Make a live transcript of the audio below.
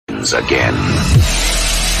begins again.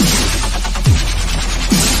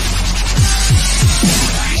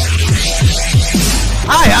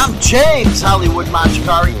 Hi, I'm James Hollywood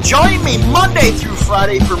Machikari. Join me Monday through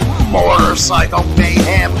Friday for Motorcycle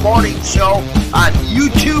Mayhem Morning Show on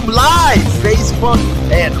YouTube Live, Facebook,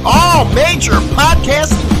 and all major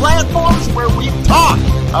podcasting platforms where we talk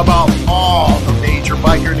about all the major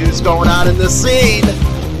biker news going on in the scene.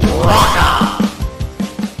 Rock on!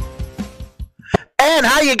 And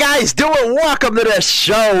how you guys doing? Welcome to the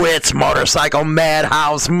show. It's Motorcycle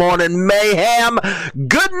Madhouse Morning Mayhem.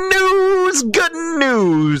 Good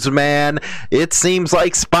news, man. It seems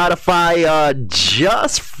like Spotify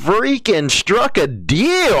just freaking struck a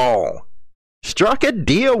deal.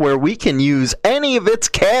 Where we can use any of its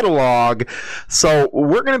catalog. So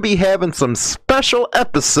we're going to be having some special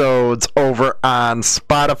episodes over on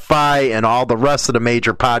Spotify and all the rest of the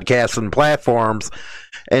major podcasting platforms.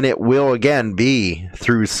 And it will again be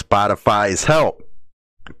through Spotify's help.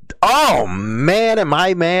 Oh man, am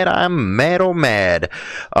I mad? I'm mad, oh mad.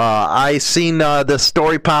 I seen this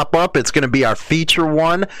story pop up. It's going to be our feature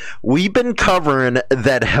one. We've been covering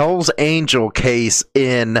that Hell's Angel case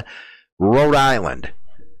in Rhode Island.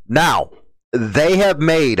 Now, they have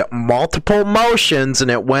made multiple motions,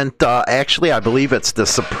 and it went, actually, I believe it's the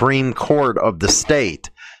Supreme Court of the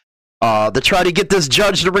state, to try to get this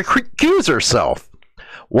judge to recuse herself.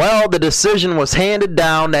 Well, the decision was handed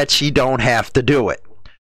down that she don't have to do it.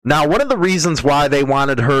 Now, one of the reasons why they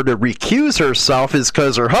wanted her to recuse herself is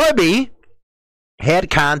because her hubby had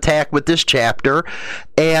contact with this chapter,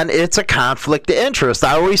 and it's a conflict of interest.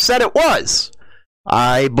 I always said it was.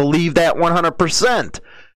 I believe that 100%.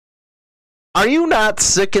 Are you not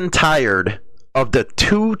sick and tired of the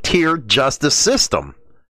two-tier justice system?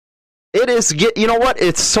 It is, you know what?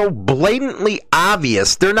 It's so blatantly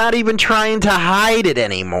obvious. They're not even trying to hide it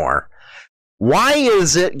anymore. Why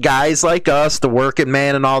is it guys like us, the working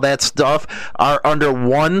man and all that stuff, are under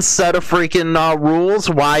one set of freaking rules?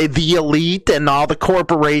 Why the elite and all the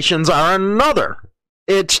corporations are another?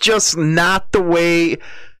 It's just not the way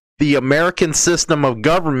the American system of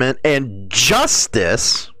government and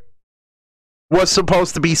justice was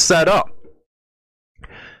supposed to be set up.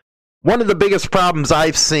 One of the biggest problems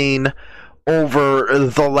I've seen over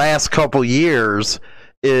the last couple years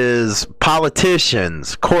is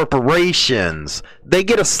politicians, corporations. They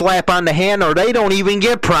get a slap on the hand, or they don't even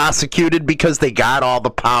get prosecuted because they got all the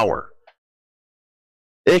power.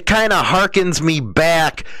 It kind of harkens me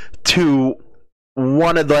back to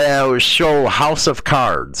one of those show House of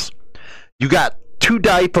Cards. You got two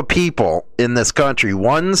type of people in this country.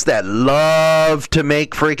 Ones that love to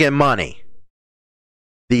make freaking money.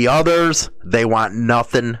 The others, they want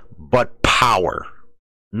nothing but power.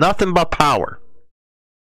 Nothing but power.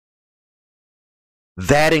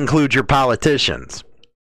 That includes your politicians.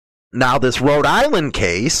 Now, this Rhode Island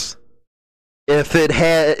case, if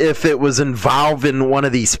it was involved in one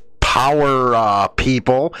of these power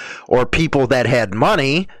people or people that had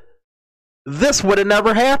money, this would have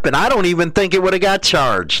never happened. I don't even think it would have got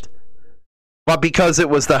charged. But because it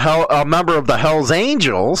was a member of the Hell's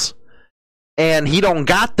Angels, and he don't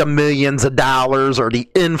got the millions of dollars or the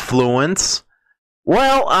influence,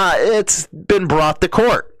 well, it's been brought to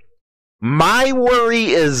court. My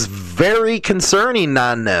worry is very concerning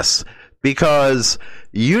on this, because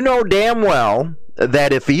you know damn well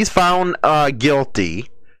that if he's found guilty,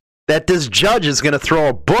 that this judge is going to throw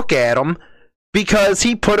a book at him because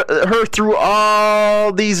he put her through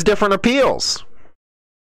all these different appeals.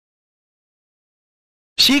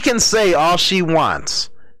 She can say all she wants,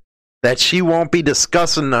 that she won't be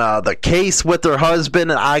discussing the case with her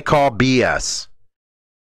husband, and I call BS.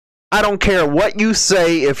 I don't care what you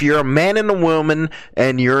say. If you're a man and a woman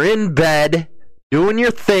and you're in bed doing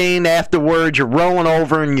your thing, afterwards you're rolling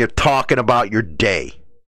over and you're talking about your day.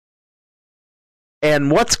 And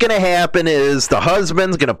what's going to happen is the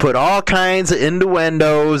husband's going to put all kinds of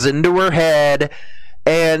innuendos into her head,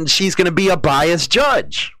 and she's going to be a biased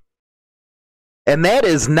judge. And that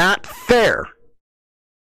is not fair.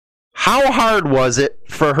 How hard was it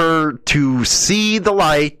for her to see the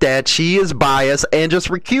light that she is biased and just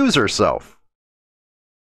recuse herself?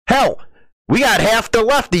 Hell, we got half the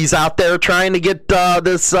lefties out there trying to get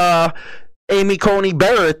this Amy Coney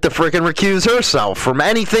Barrett to freaking recuse herself from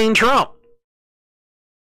anything Trump.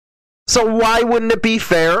 So why wouldn't it be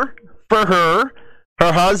fair for her?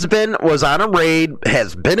 Her husband was on a raid,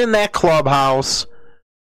 has been in that clubhouse,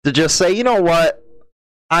 to just say, you know what?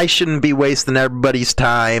 I shouldn't be wasting everybody's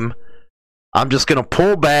time. I'm just going to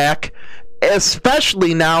pull back,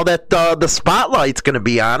 especially now that the spotlight's going to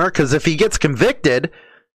be on her, because if he gets convicted,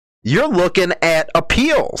 you're looking at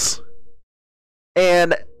appeals.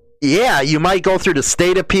 And yeah, you might go through the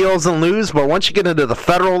state appeals and lose, but once you get into the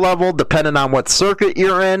federal level, depending on what circuit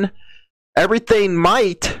you're in, everything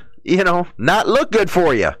might, not look good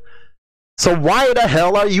for you. So why the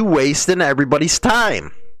hell are you wasting everybody's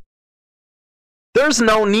time? There's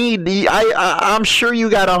no need. I'm sure you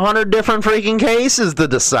got 100 different freaking cases to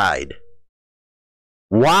decide.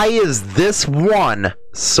 Why is this one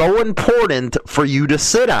so important for you to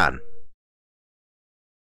sit on?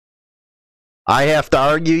 I have to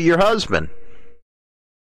argue your husband.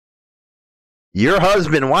 Your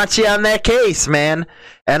husband wants you on that case, man.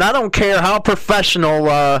 And I don't care how professional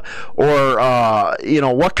or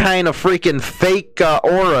what kind of freaking fake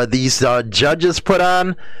aura these judges put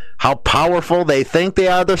on, how powerful they think they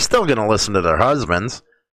are, they're still going to listen to their husbands.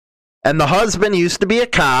 And the husband used to be a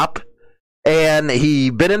cop, and he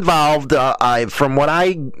been involved, from what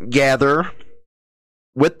I gather,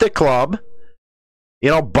 with the club,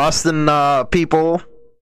 busting people.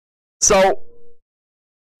 So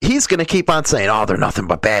he's going to keep on saying, oh, they're nothing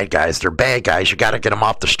but bad guys. They're bad guys. You got to get them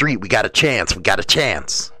off the street. We got a chance. We got a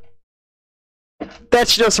chance.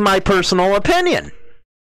 That's just my personal opinion.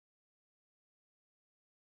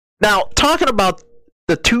 Now, talking about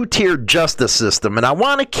the two-tier justice system, and I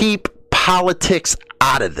want to keep politics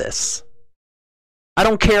out of this. I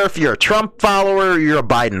don't care if you're a Trump follower or you're a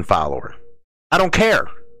Biden follower. I don't care.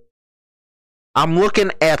 I'm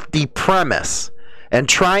looking at the premise and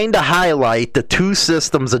trying to highlight the two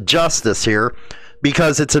systems of justice here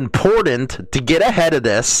because it's important to get ahead of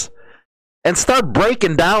this and start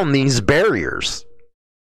breaking down these barriers.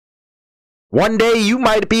 One day you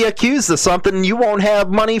might be accused of something and you won't have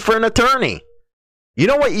money for an attorney. You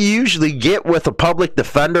know what you usually get with a public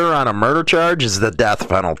defender on a murder charge is the death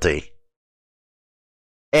penalty.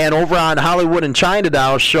 And over on Hollywood and China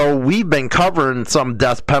Doll show, we've been covering some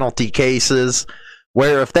death penalty cases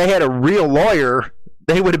where if they had a real lawyer,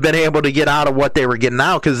 they would have been able to get out of what they were getting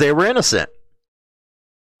out because they were innocent.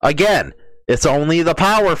 Again, it's only the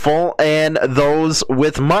powerful and those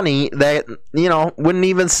with money that, wouldn't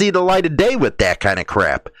even see the light of day with that kind of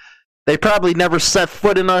crap. They probably never set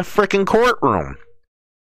foot in a freaking courtroom.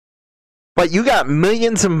 But you got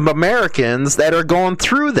millions of Americans that are going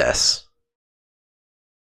through this.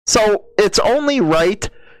 So it's only right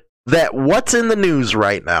that what's in the news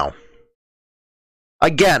right now,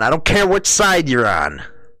 again, I don't care which side you're on,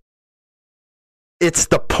 it's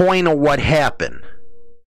the point of what happened.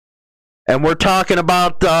 And we're talking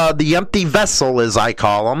about the empty vessel, as I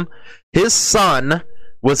call him. His son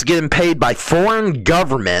was getting paid by foreign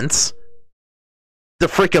governments to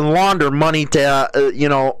freaking launder money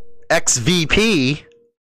to, ex-VP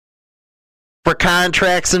for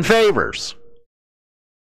contracts and favors.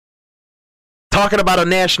 Talking about a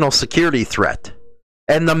national security threat.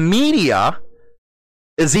 And the media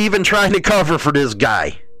is even trying to cover for this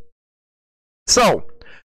guy. So,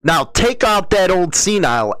 now take out that old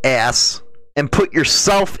senile ass and put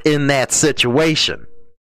yourself in that situation.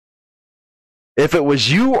 If it was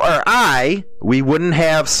you or I, we wouldn't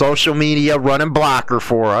have social media running blocker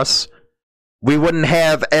for us. We wouldn't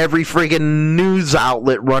have every friggin' news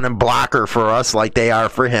outlet running blocker for us like they are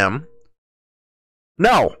for him.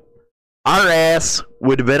 No. Our ass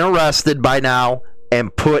would have been arrested by now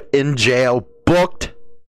and put in jail, booked,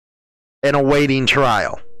 and awaiting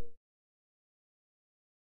trial.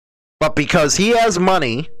 But because he has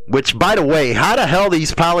money, which, by the way, how the hell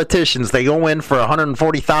these politicians, they go in for a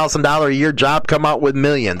 $140,000 a year job, come out with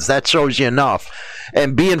millions. That shows you enough.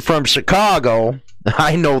 And being from Chicago,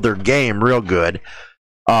 I know their game real good.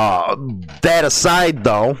 That aside,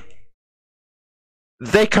 though,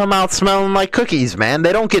 they come out smelling like cookies, man.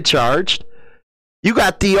 They don't get charged. You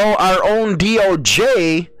got our own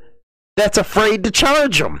DOJ that's afraid to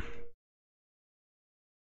charge them.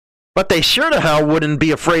 But they sure to hell wouldn't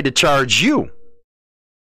be afraid to charge you.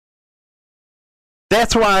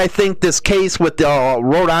 That's why I think this case with the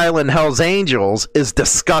Rhode Island Hells Angels is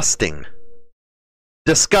disgusting.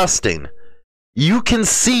 Disgusting. You can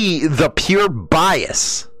see the pure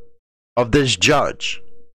bias of this judge.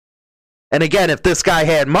 And again, if this guy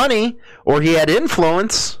had money or he had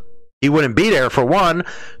influence, he wouldn't be there, for one.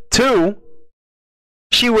 Two,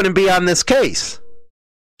 she wouldn't be on this case.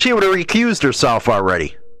 She would have recused herself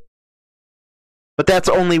already. But that's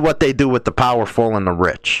only what they do with the powerful and the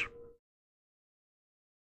rich.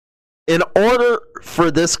 In order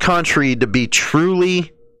for this country to be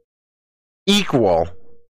truly equal,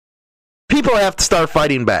 people have to start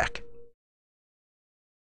fighting back.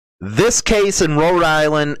 This case in Rhode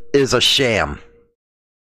Island is a sham.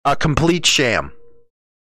 A complete sham.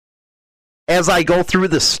 As I go through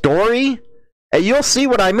the story, you'll see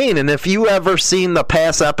what I mean. And if you ever seen the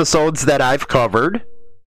past episodes that I've covered,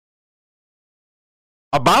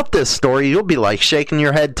 about this story, you'll be like shaking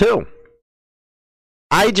your head too.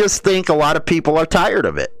 I just think a lot of people are tired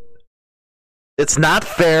of it. It's not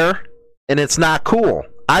fair and it's not cool.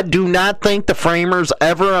 I do not think the framers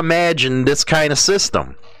ever imagined this kind of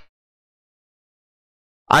system.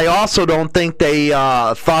 I also don't think they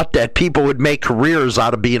thought that people would make careers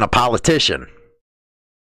out of being a politician.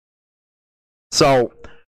 So,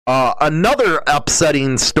 another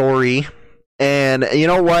upsetting story, and you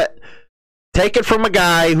know what? Take it from a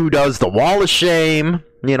guy who does the Wall of Shame,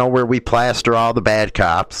 you know, where we plaster all the bad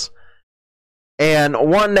cops, and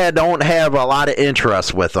one that don't have a lot of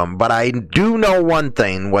interest with them. But I do know one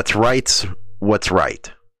thing: what's right's what's right.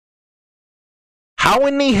 How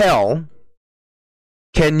in the hell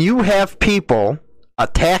can you have people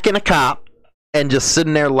attacking a cop and just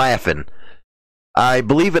sitting there laughing? I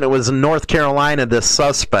believe it was in North Carolina. This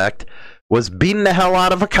suspect was beating the hell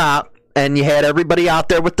out of a cop, and you had everybody out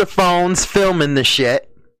there with their phones filming the shit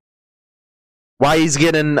while he's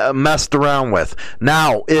getting messed around with.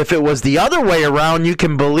 Now, if it was the other way around, you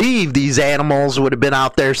can believe these animals would have been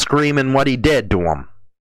out there screaming what he did to them.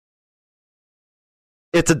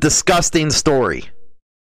 It's a disgusting story.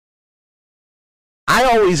 I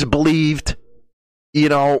always believed, you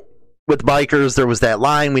know, with bikers, there was that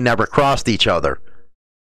line, we never crossed each other.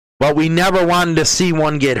 But we never wanted to see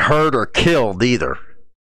one get hurt or killed either.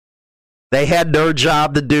 They had their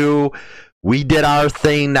job to do. We did our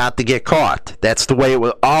thing not to get caught. That's the way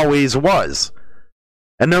it always was.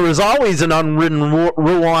 And there was always an unwritten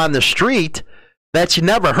rule on the street that you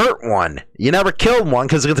never hurt one. You never killed one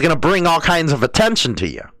because it's going to bring all kinds of attention to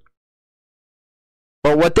you.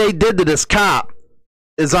 But what they did to this cop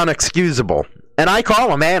is unexcusable. And I call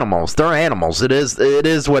them animals. They're animals. It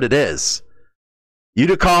is what it is. You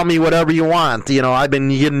to call me whatever you want. You know, I've been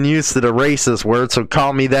getting used to the racist word, so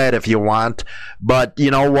call me that if you want. But you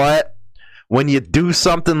know what? When you do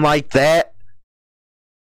something like that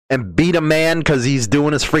and beat a man because he's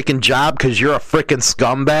doing his freaking job because you're a freaking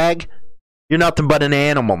scumbag, you're nothing but an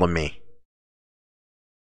animal to me.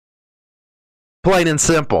 Plain and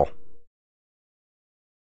simple.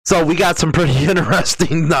 So we got some pretty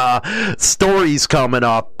interesting stories coming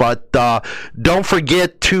up, but don't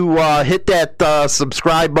forget to hit that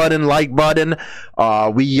subscribe button, like button.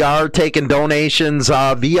 We are taking donations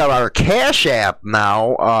via our Cash App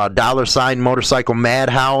now, $ Motorcycle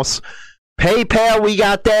Madhouse. PayPal, we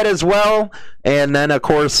got that as well. And then, of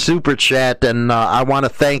course, Super Chat. And I want to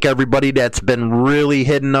thank everybody that's been really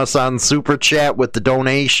hitting us on Super Chat with the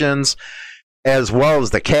donations, as well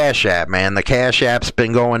as the Cash App, man. The Cash App's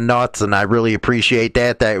been going nuts, and I really appreciate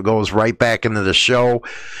that. That goes right back into the show.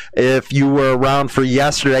 If you were around for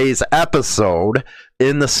yesterday's episode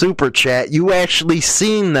in the Super Chat, you actually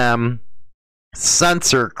seen them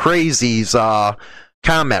censor Crazy's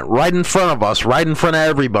comment right in front of us, right in front of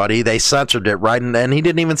everybody. They censored it right, and he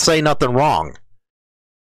didn't even say nothing wrong.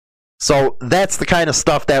 So that's the kind of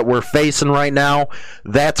stuff that we're facing right now.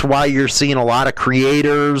 That's why you're seeing a lot of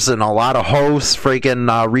creators and a lot of hosts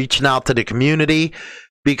freaking reaching out to the community,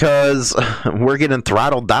 because we're getting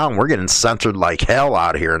throttled down. We're getting censored like hell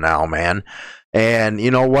out here now, man. And you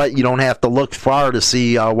know what? You don't have to look far to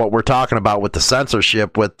see what we're talking about with the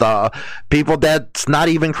censorship with people that's not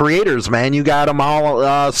even creators, man. You got them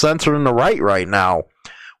all censoring the right now,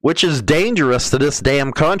 which is dangerous to this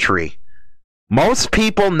damn country. Most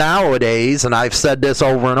people nowadays, and I've said this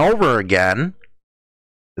over and over again,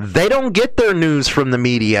 they don't get their news from the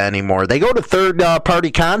media anymore. They go to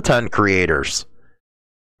third-party content creators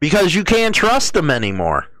because you can't trust them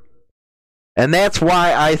anymore. And that's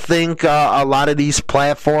why I think a lot of these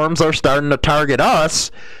platforms are starting to target us,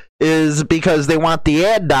 is because they want the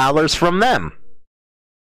ad dollars from them.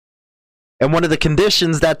 And one of the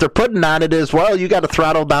conditions that they're putting on it is, well, you got to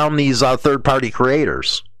throttle down these third-party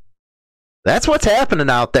creators. That's what's happening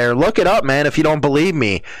out there. Look it up, man, if you don't believe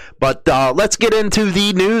me. But let's get into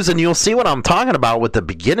the news, and you'll see what I'm talking about with the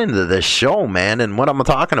beginning of this show, man, and what I'm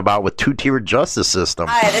talking about with two-tiered justice system.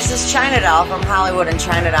 Hi, this is China Doll from Hollywood and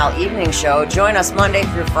China Doll Evening Show. Join us Monday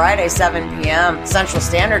through Friday, 7 p.m. Central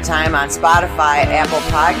Standard Time on Spotify, Apple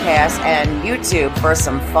Podcasts, and YouTube for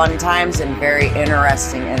some fun times and very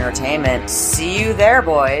interesting entertainment. See you there,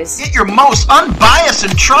 boys. Get your most unbiased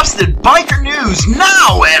and trusted biker news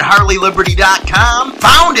now at HarleyLiberty.com.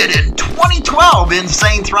 Founded in 2012,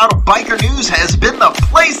 Insane Throttle Biker News has been the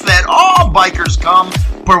place that all bikers come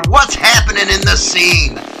for what's happening in the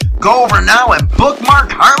scene. Go over now and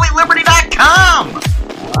bookmark HarleyLiberty.com.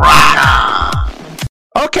 Rock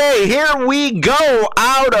on! Okay, here we go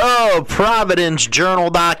out of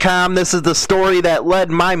ProvidenceJournal.com. This is the story that led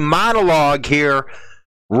my monologue here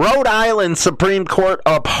Rhode Island Supreme Court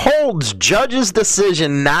upholds judge's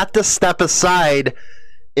decision not to step aside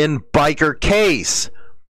in biker case.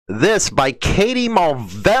 This by Katie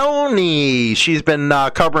Mulvaney. She's been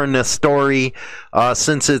covering this story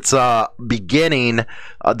since its beginning.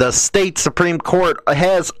 The state Supreme Court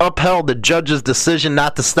has upheld the judge's decision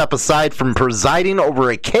not to step aside from presiding over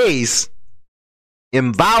a case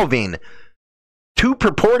involving two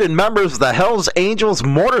purported members of the Hells Angels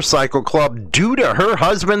Motorcycle Club due to her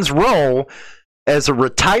husband's role as a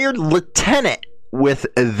retired lieutenant with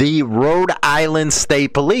the Rhode Island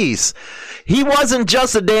State Police. He wasn't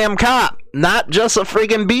just a damn cop, not just a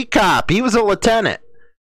friggin' beat cop. He was a lieutenant.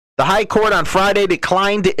 The High Court on Friday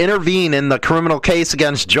declined to intervene in the criminal case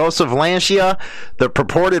against Joseph Lancia, the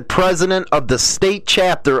purported president of the state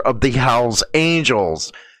chapter of the Hells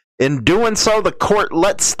Angels. In doing so, the court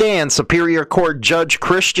let stand Superior Court Judge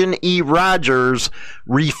Christian E. Rogers'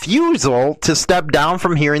 refusal to step down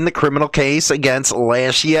from hearing the criminal case against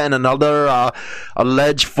Lancia and another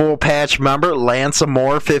alleged full patch member, Lance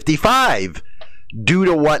Moore, 55, due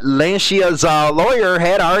to what Lancia's lawyer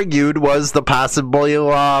had argued was the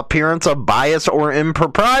possible appearance of bias or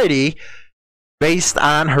impropriety based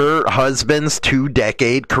on her husband's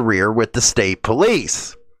 2-decade career with the state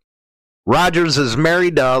police. Rogers is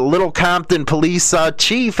married to Little Compton police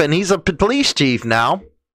chief, and he's a police chief now,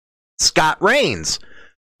 Scott Rains,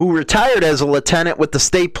 who retired as a lieutenant with the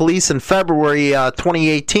state police in February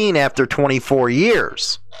 2018 after 24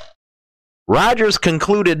 years. Rogers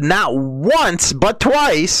concluded not once, but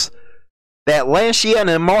twice, that Lancia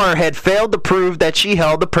and Moore had failed to prove that she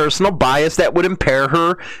held a personal bias that would impair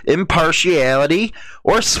her impartiality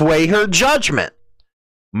or sway her judgment.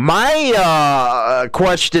 My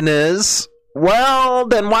question is, well,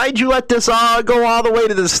 then why'd you let this go all the way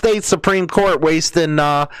to the state Supreme Court, wasting,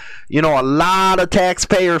 a lot of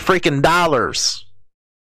taxpayer freaking dollars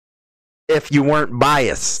if you weren't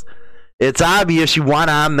biased? It's obvious you want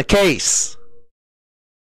on the case.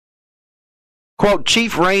 Quote,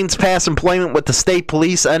 Chief Rains' past employment with the state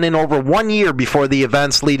police ending over 1 year before the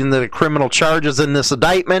events leading to the criminal charges in this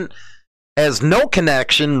indictment has no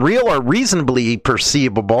connection, real or reasonably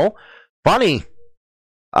perceivable. Funny,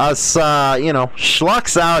 us,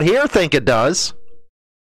 schlucks out here think it does.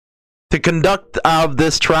 To conduct of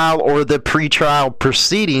this trial or the pretrial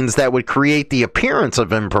proceedings that would create the appearance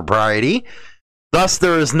of impropriety. Thus,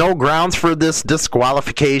 there is no grounds for this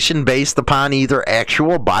disqualification based upon either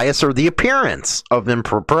actual bias or the appearance of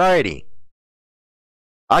impropriety.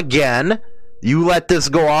 Again, you let this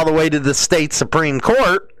go all the way to the state Supreme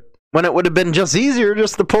Court when it would have been just easier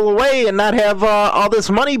just to pull away and not have all this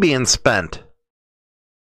money being spent.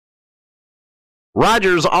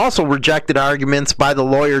 Rogers also rejected arguments by the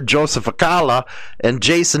lawyer Joseph Acala and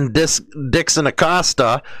Jason Dixon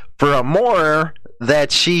Acosta for Moore that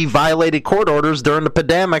she violated court orders during the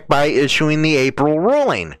pandemic by issuing the April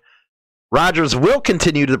ruling. Rogers will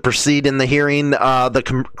continue to proceed in the hearing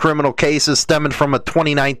the criminal cases stemming from a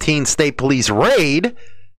 2019 state police raid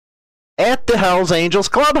at the Hells Angels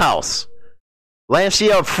clubhouse.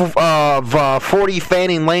 Lancia of 40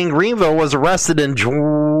 Fanning Lane, Greenville, was arrested in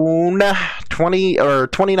June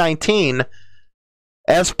 2019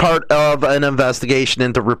 as part of an investigation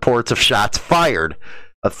into reports of shots fired.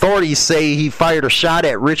 Authorities say he fired a shot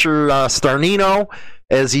at Richard Starnino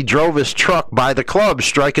as he drove his truck by the club,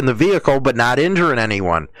 striking the vehicle but not injuring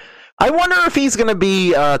anyone. I wonder if he's going to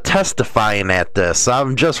be testifying at this.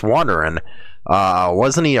 I'm just wondering.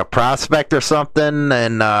 Wasn't he a prospect or something?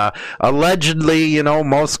 And allegedly,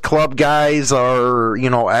 most club guys or,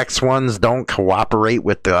 ex-ones don't cooperate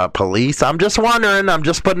with the police. I'm just wondering. I'm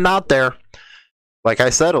just putting out there. Like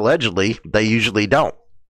I said, allegedly, they usually don't.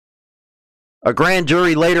 A grand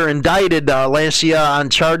jury later indicted Lancia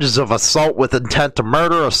on charges of assault with intent to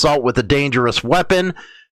murder, assault with a dangerous weapon,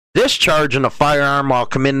 discharging a firearm while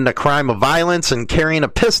committing a crime of violence, and carrying a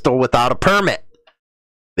pistol without a permit.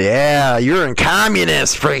 Yeah, you're in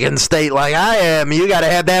communist friggin' state like I am. You gotta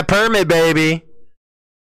have that permit, baby.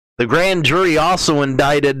 The grand jury also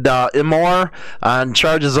indicted Moore on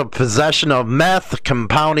charges of possession of meth,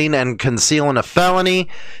 compounding and concealing a felony,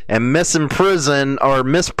 and misprision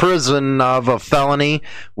of a felony,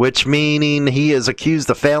 which meaning he is accused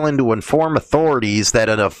of failing to inform authorities that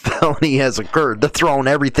a felony has occurred. They're throwing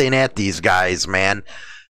everything at these guys, man.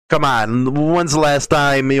 Come on, when's the last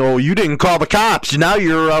time you didn't call the cops? Now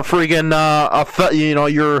you're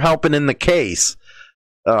you're helping in the case.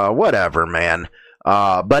 Whatever, man.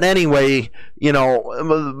 But anyway,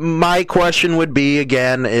 my question would be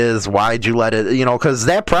again is why'd you let it? Because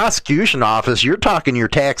that prosecution office, you're talking your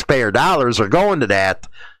taxpayer dollars are going to that.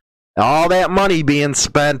 All that money being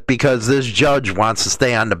spent because this judge wants to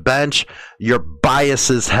stay on the bench. You're biased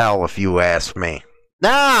as hell, if you ask me.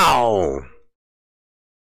 Now,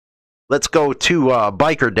 let's go to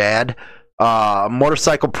Biker Dad.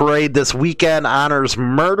 Motorcycle parade this weekend honors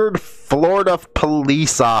murdered Florida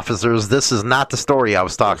police officers. This is not the story I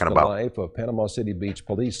was talking about. The life of Panama City Beach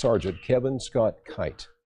Police Sergeant Kevin Scott Kite.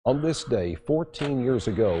 On this day, 14 years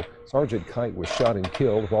ago, Sergeant Kite was shot and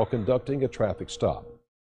killed while conducting a traffic stop.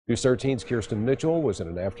 News 13's Kirsten Mitchell was in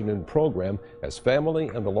an afternoon program as family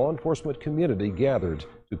and the law enforcement community gathered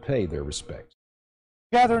to pay their respects.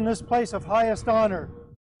 Gather in this place of highest honor,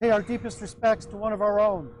 pay our deepest respects to one of our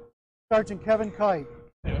own, Sergeant Kevin Kite.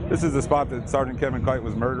 This is the spot that Sergeant Kevin Kite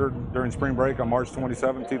was murdered during spring break on March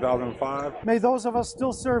 27, 2005. May those of us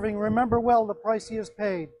still serving remember well the price he has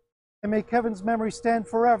paid, and may Kevin's memory stand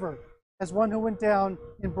forever as one who went down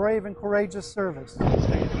in brave and courageous service.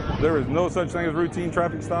 There is no such thing as routine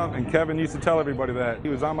traffic stop, and Kevin used to tell everybody that. He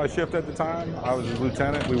was on my shift at the time. I was his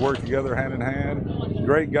lieutenant. We worked together hand in hand.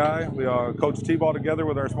 Great guy. We coached t-ball together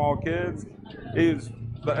with our small kids.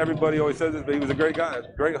 Everybody always says this, but he was a great guy,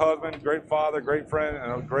 great husband, great father, great friend,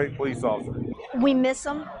 and a great police officer. We miss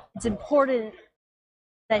him. It's important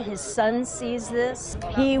that his son sees this.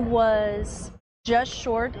 He was just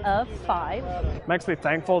short of 5. Makes me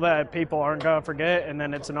thankful that people aren't going to forget, and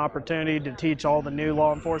then it's an opportunity to teach all the new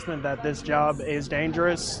law enforcement that this job is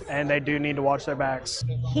dangerous and they do need to watch their backs.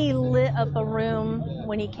 He lit up a room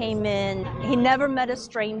when he came in. He never met a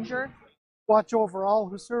stranger. Watch over all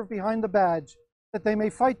who serve behind the badge, that they may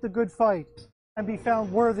fight the good fight and be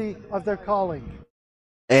found worthy of their calling.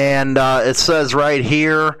 And it says right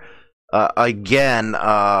here, again,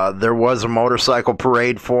 there was a motorcycle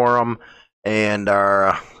parade for them. And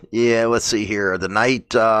let's see here. The night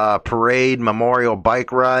parade, memorial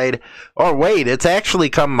bike ride. Oh, wait, it's actually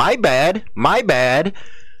come. My bad.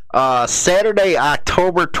 Saturday,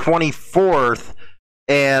 October 24th.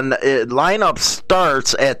 And lineup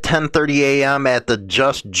starts at 10:30 a.m. at the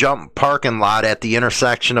Just Jump parking lot at the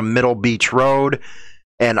intersection of Middle Beach Road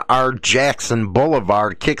and R. Jackson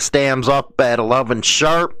Boulevard. Kickstands up at 11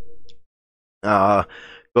 sharp.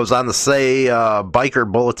 Goes on to say, biker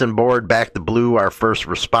bulletin board, back to blue, our first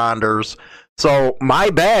responders. So, my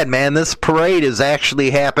bad, man. This parade is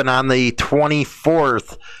actually happening on the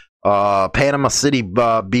 24th, Panama City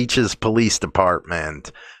Beaches Police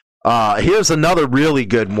Department. Here's another really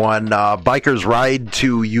good one. Bikers ride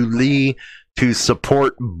to Yulee to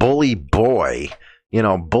support Bully Boy. You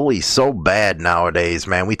know, bully's so bad nowadays,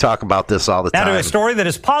 man. We talk about this all the time. Now to a story that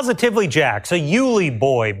is positively Jack's. A Yulee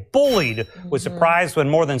boy bullied was surprised when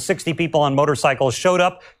more than 60 people on motorcycles showed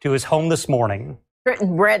up to his home this morning.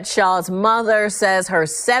 Trenton Bradshaw's mother says her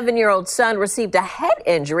 7-year-old son received a head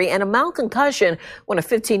injury and a mild concussion when a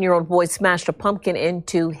 15-year-old boy smashed a pumpkin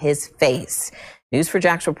into his face.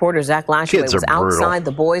 News4Jax reporter Zach Lashaway was outside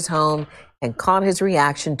the boy's home and caught his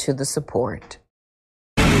reaction to the support.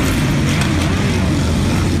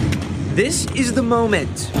 This is the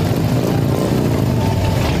moment.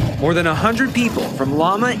 More than 100 people from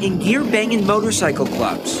llama and gear banging motorcycle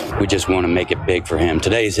clubs. We just want to make it big for him.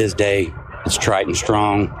 Today's his day. It's Triton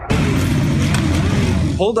Strong.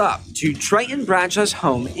 Pulled up to Trenton Bradshaw's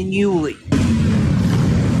home in Yulee.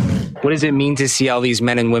 What does it mean to see all these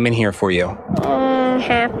men and women here for you?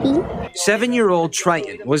 Happy. 7-year-old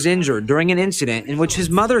Triton was injured during an incident in which his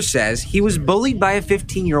mother says he was bullied by a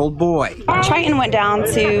 15-year-old boy. Triton went down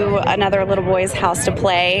to another little boy's house to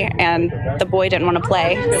play, and the boy didn't want to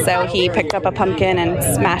play, so he picked up a pumpkin and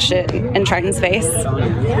smashed it in Triton's face.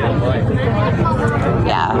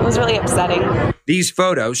 Yeah, it was really upsetting. These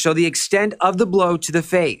photos show the extent of the blow to the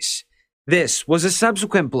face. This was a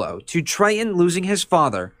subsequent blow to Triton losing his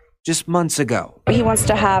father just months ago. He wants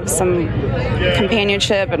to have some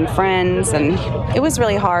companionship and friends, and it was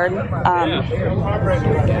really hard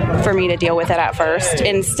for me to deal with it at first,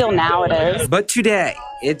 and still now it is. But today,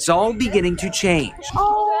 it's all beginning to change.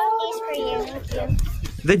 Oh, he's for you.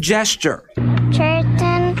 The gesture.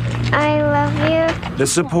 Triton, I love you. The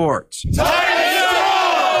support.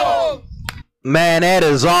 Man, that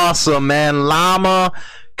is awesome, man. Llama,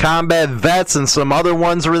 Combat Vets, and some other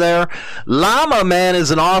ones were there. Llama, man,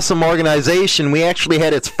 is an awesome organization. We actually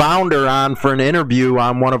had its founder on for an interview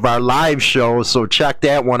on one of our live shows, so check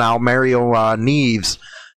that one out, Mario Neves.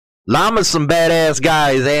 Llama's some badass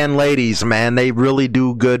guys and ladies, man. They really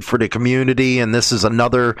do good for the community, and this is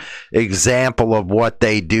another example of what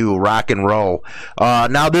they do, rock and roll.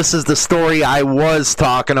 Now, this is the story I was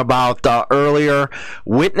talking about earlier.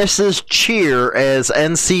 Witnesses cheer as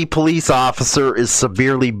NC police officer is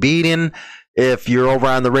severely beaten. If you're over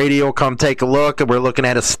on the radio, come take a look. We're looking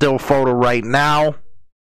at a still photo right now.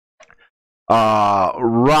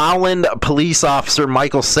 Rowland police officer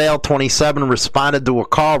Michael Sale, 27, responded to a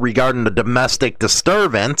call regarding a domestic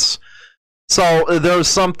disturbance. So there's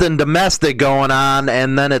something domestic going on,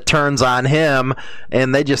 and then it turns on him,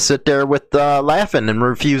 and they just sit there with laughing and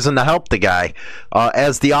refusing to help the guy.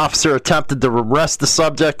 As the officer attempted to arrest the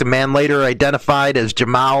subject, the man later identified as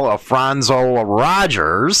Jamal Alfonso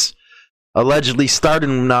Rogers allegedly started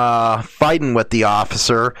fighting with the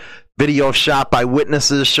officer. Video shot by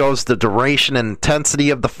witnesses shows the duration and intensity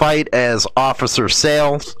of the fight as Officer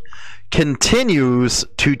Sales continues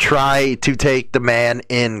to try to take the man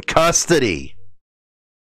in custody.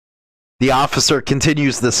 The officer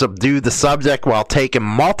continues to subdue the subject while taking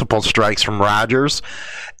multiple strikes from Rogers.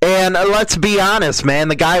 And let's be honest, man,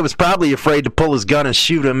 the guy was probably afraid to pull his gun and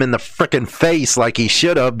shoot him in the frickin' face like he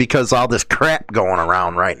should have because all this crap going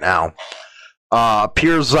around right now.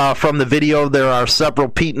 Appears from the video there are several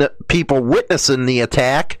people witnessing the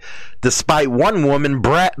attack. Despite one woman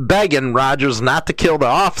begging Rogers not to kill the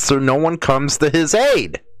officer, no one comes to his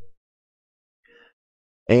aid.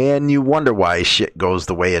 And you wonder why shit goes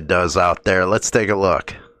the way it does out there. Let's take a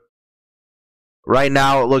look. Right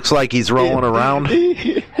now, it looks like he's rolling around. Don't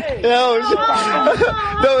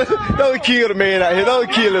kill the man out here. Don't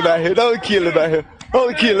kill him out here. Don't kill him out here.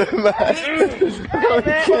 Don't kill him out here. Don't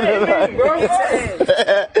kill him out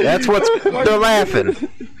here. That's what's they're laughing.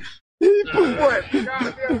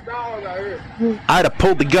 I'd have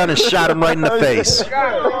pulled the gun and shot him right in the face.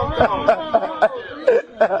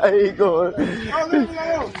 I ain't going.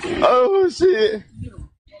 Oh shit.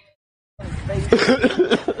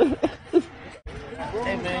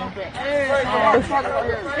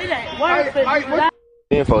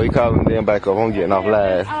 Info, he calling them back up. I'm getting off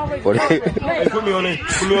live. Put me on it.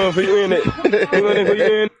 Put me on for you in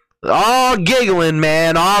it. All giggling,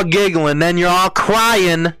 man. All giggling. Then you're all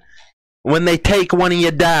crying when they take one of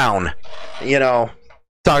you down. You know,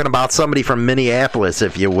 talking about somebody from Minneapolis,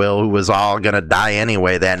 if you will, who was all going to die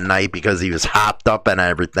anyway that night because he was hopped up and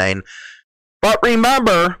everything. But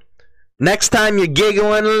remember, next time you're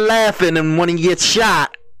giggling and laughing and when he gets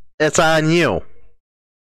shot, it's on you.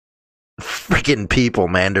 Freaking people,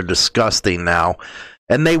 man, they're disgusting now.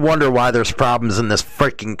 And they wonder why there's problems in this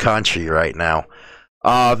freaking country right now.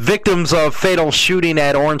 Victims of fatal shooting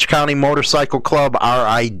at Orange County Motorcycle Club are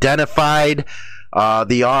identified.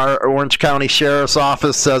 The Orange County Sheriff's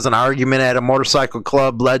Office says an argument at a motorcycle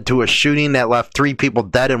club led to a shooting that left 3 people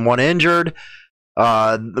dead and 1 injured.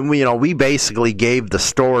 We basically gave the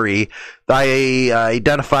story. They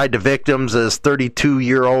identified the victims as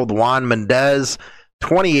 32-year-old Juan Mendez,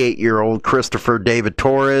 28-year-old Christopher David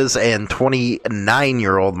Torres, and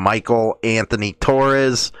 29-year-old Michael Anthony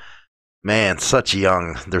Torres. Man,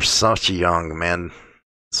 they're such young, man.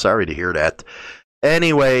 Sorry to hear that.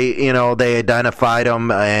 Anyway, they identified them,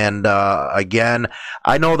 and again,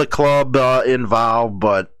 I know the club involved,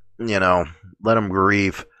 but, let them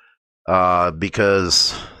grieve,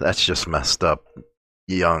 because that's just messed up.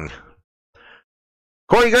 Young.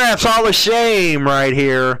 Choreographs all the shame right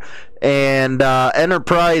here. And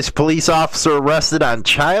Enterprise police officer arrested on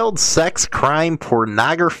child sex crime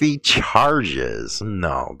pornography charges.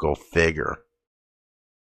 No, go figure.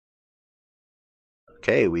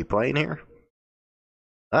 Okay, we playing here?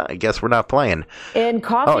 I guess we're not playing. In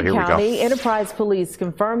Coffee here County, Enterprise police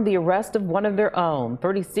confirmed the arrest of one of their own.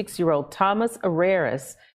 36-year-old Thomas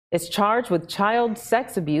Areras is charged with child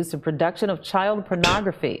sex abuse and production of child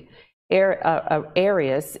pornography.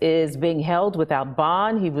 Arias is being held without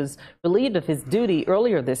bond. He was relieved of his duty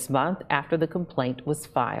earlier this month after the complaint was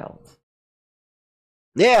filed.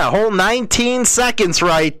 Yeah, a whole 19 seconds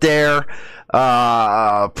right there.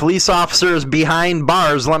 Police officers behind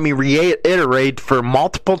bars, let me reiterate, for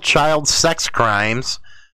multiple child sex crimes.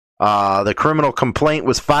 The criminal complaint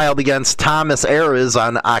was filed against Thomas Arias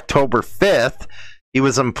on October 5th. He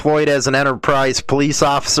was employed as an Enterprise police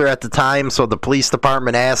officer at the time, so the police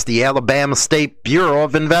department asked the Alabama State Bureau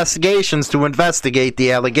of Investigations to investigate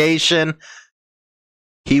the allegation.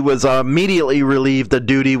 He was immediately relieved of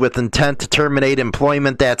duty with intent to terminate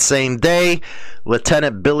employment that same day.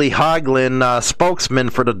 Lieutenant Billy Hoglin,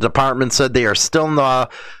 spokesman for the department, said they are still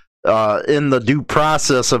in the due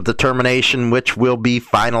process of the termination, which will be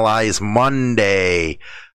finalized Monday.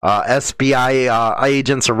 SBI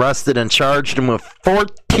agents arrested and charged him with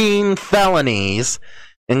 14 felonies,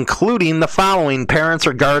 including the following: parents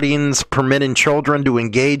or guardians permitting children to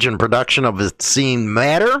engage in production of obscene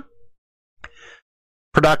matter,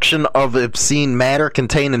 production of obscene matter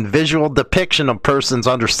containing visual depiction of persons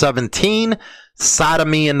under 17,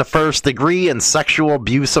 sodomy in the first degree, and sexual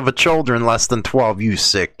abuse of a children less than 12. You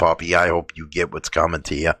sick puppy. I hope you get what's coming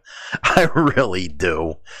to you. I really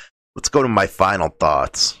do. let's go to my final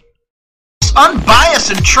thoughts.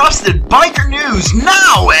 Unbiased and trusted biker news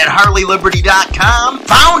now at HarleyLiberty.com.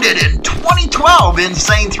 Founded in 2012,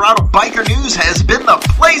 Insane Throttle Biker News has been the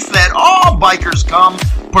place that all bikers come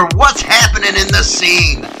for what's happening in the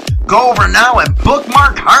scene. Go over now and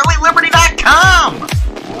bookmark HarleyLiberty.com.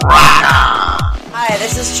 Rock on! Hi,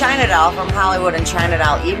 this is China Doll from Hollywood and China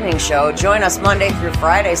Doll Evening Show. Join us Monday through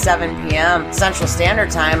Friday, 7 p.m. Central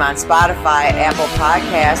Standard Time on Spotify, Apple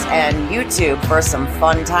Podcasts, and YouTube for some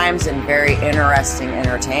fun times and very interesting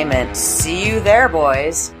entertainment. See you there,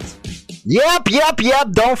 boys. Yep.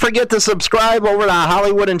 Don't forget to subscribe over to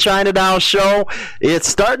Hollywood and China Doll Show. It's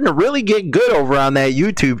starting to really get good over on that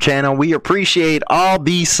YouTube channel. We appreciate all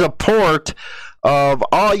the support of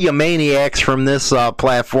all you maniacs from this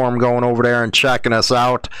platform going over there and checking us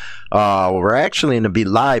out. We're actually going to be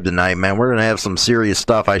live tonight, man. We're going to have some serious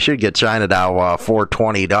stuff. I should get China Doll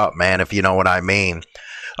 420'd up, man, if you know what I mean.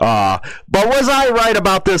 But was I right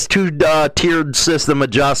about this two-tiered system of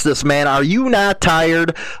justice, man? Are you not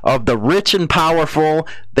tired of the rich and powerful?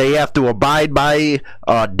 They have to abide by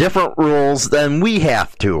different rules than we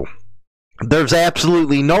have to. There's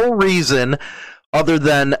absolutely no reason other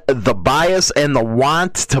than the bias and the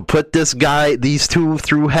want to put these two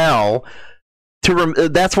through hell.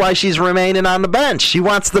 That's why she's remaining on the bench. She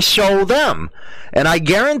wants to show them. And I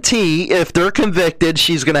guarantee if they're convicted,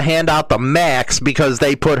 she's going to hand out the max because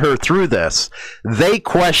they put her through this. They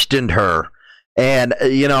questioned her. And,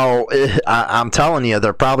 you know, I'm telling you,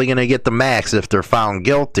 they're probably going to get the max if they're found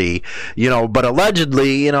guilty, you know, but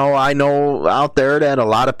allegedly, you know, I know out there that a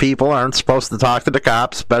lot of people aren't supposed to talk to the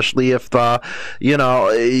cops, especially if, you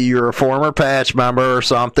know, you're a former patch member or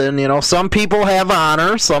something. You know, some people have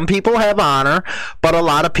honor, but a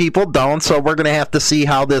lot of people don't. So we're going to have to see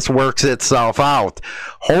how this works itself out.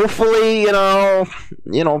 Hopefully, you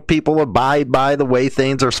know, people abide by the way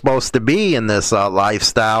things are supposed to be in this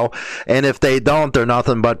lifestyle. And if they don't, they're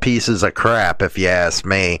nothing but pieces of crap, if you ask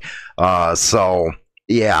me. So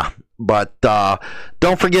yeah, but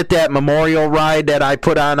don't forget that memorial ride that I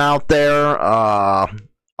put on out there.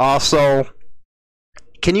 Also,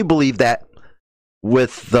 can you believe that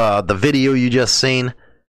with the video you just seen?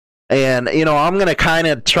 And you know, I'm gonna kind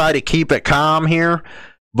of try to keep it calm here,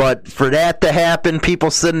 but for that to happen,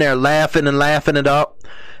 people sitting there laughing it up.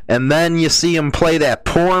 And then you see him play that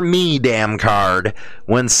poor me damn card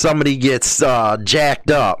when somebody gets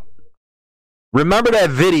jacked up. Remember that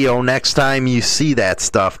video next time you see that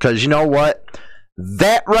stuff, because you know what?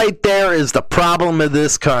 That right there is the problem of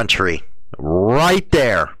this country. Right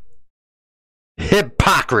there.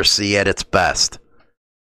 Hypocrisy at its best.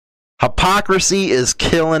 Hypocrisy is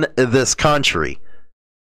killing this country.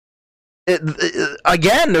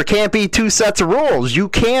 Again, there can't be two sets of rules. You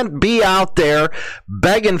can't be out there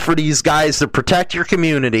begging for these guys to protect your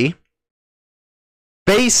community,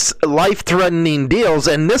 face life-threatening deals,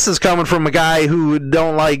 and this is coming from a guy who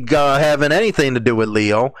don't like having anything to do with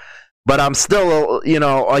Leo, but I'm still, you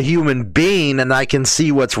know, a human being, and I can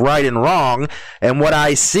see what's right and wrong, and what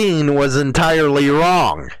I seen was entirely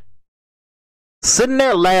wrong. Sitting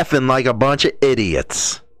there laughing like a bunch of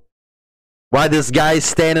idiots. Why this guy's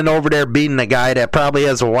standing over there beating a guy that probably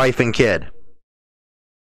has a wife and kid.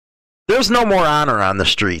 There's no more honor on the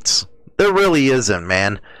streets. There really isn't,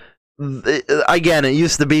 man. Again, it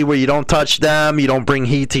used to be where you don't touch them, you don't bring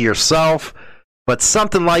heat to yourself, but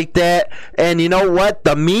something like that. And you know what?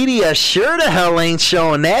 The media sure the hell ain't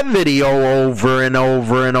showing that video over and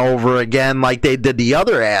over and over again like they did the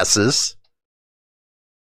other asses.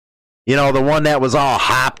 You know, the one that was all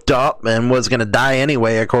hopped up and was going to die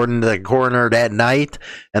anyway, according to the coroner that night.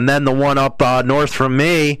 And then the one up north from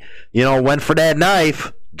me, you know, went for that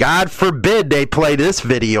knife. God forbid they play this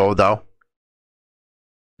video, though.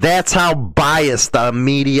 That's how biased the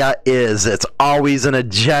media is. It's always an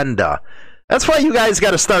agenda. That's why you guys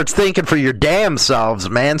got to start thinking for your damn selves,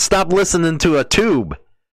 man. Stop listening to a tube.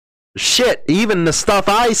 Shit, even the stuff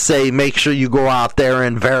I say, make sure you go out there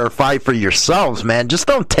and verify for yourselves, man. Just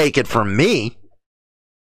don't take it from me.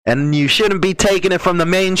 And you shouldn't be taking it from the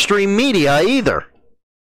mainstream media either.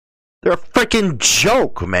 They're a freaking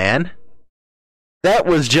joke, man. That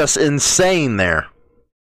was just insane there.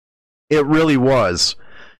 It really was.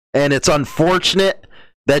 And it's unfortunate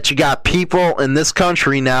that you got people in this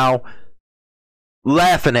country now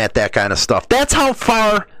laughing at that kind of stuff. That's how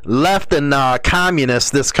far left and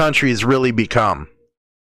communist this country has really become.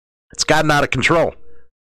 It's gotten out of control.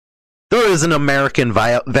 There isn't American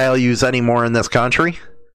values anymore in this country.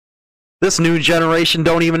 This new generation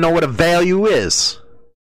don't even know what a value is.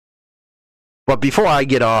 But before I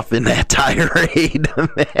get off in that tirade,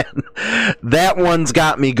 man, that one's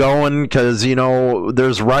got me going because, you know,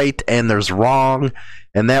 there's right and there's wrong.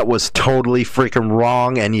 And that was totally freaking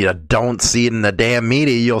wrong. And you don't see it in the damn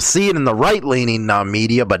media. You'll see it in the right-leaning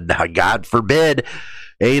media, but God forbid,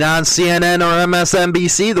 ain't on CNN or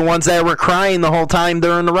MSNBC, the ones that were crying the whole time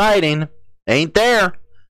during the rioting. Ain't there.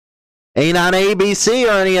 Ain't on ABC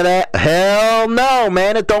or any of that. Hell no,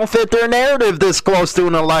 man. It don't fit their narrative this close to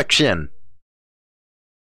an election.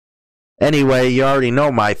 Anyway, you already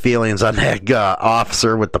know my feelings on that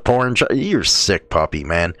officer with the porn. You're a sick puppy,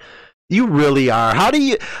 man. You really are.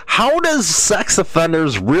 How does sex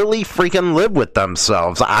offenders really freaking live with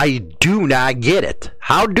themselves? I do not get it.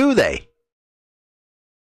 How do they?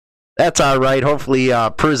 That's all right. Hopefully,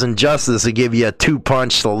 prison justice will give you a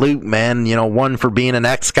 2-punch salute, man. You know, one for being an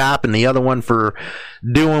ex-cop and the other one for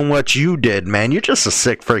doing what you did, man. You're just a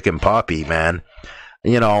sick freaking puppy, man.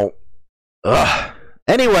 You know, ugh.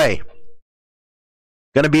 Anyway.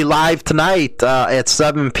 Going to be live tonight at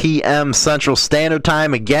 7 p.m. Central Standard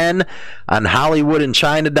Time again on Hollywood and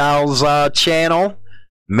China Doll's channel.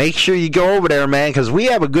 Make sure you go over there, man, because we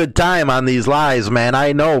have a good time on these lives, man.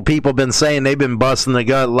 I know people have been saying they've been busting the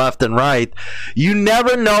gut left and right. You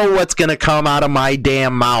never know what's going to come out of my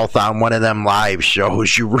damn mouth on one of them live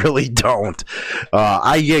shows. You really don't.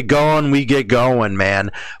 I get going, we get going,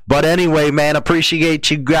 man. But anyway, man,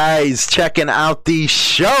 appreciate you guys checking out the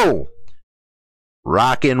show.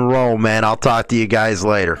 Rock and roll, man. I'll talk to you guys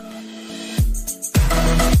later.